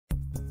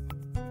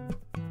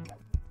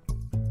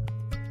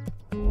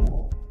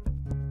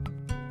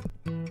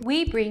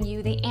We bring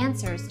you the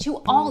answers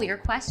to all your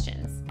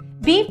questions.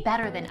 Be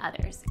better than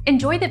others.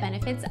 Enjoy the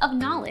benefits of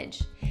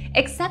knowledge.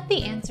 Accept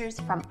the answers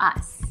from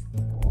us.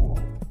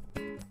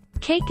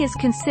 Cake is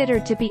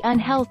considered to be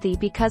unhealthy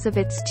because of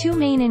its two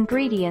main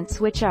ingredients,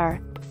 which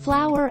are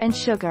flour and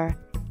sugar.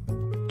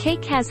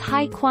 Cake has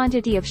high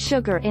quantity of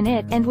sugar in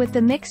it, and with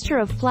the mixture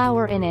of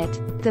flour in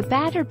it, the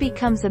batter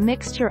becomes a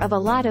mixture of a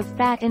lot of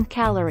fat and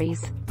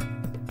calories.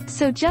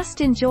 So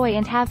just enjoy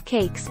and have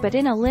cakes, but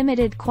in a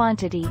limited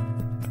quantity.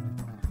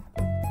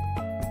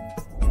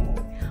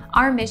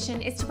 Our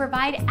mission is to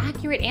provide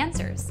accurate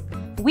answers.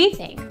 We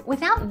think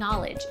without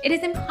knowledge, it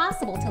is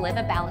impossible to live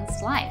a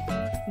balanced life.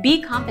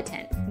 Be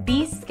competent,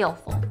 be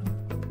skillful.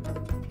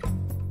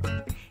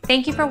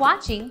 Thank you for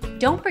watching.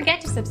 Don't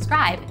forget to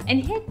subscribe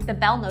and hit the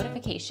bell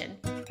notification.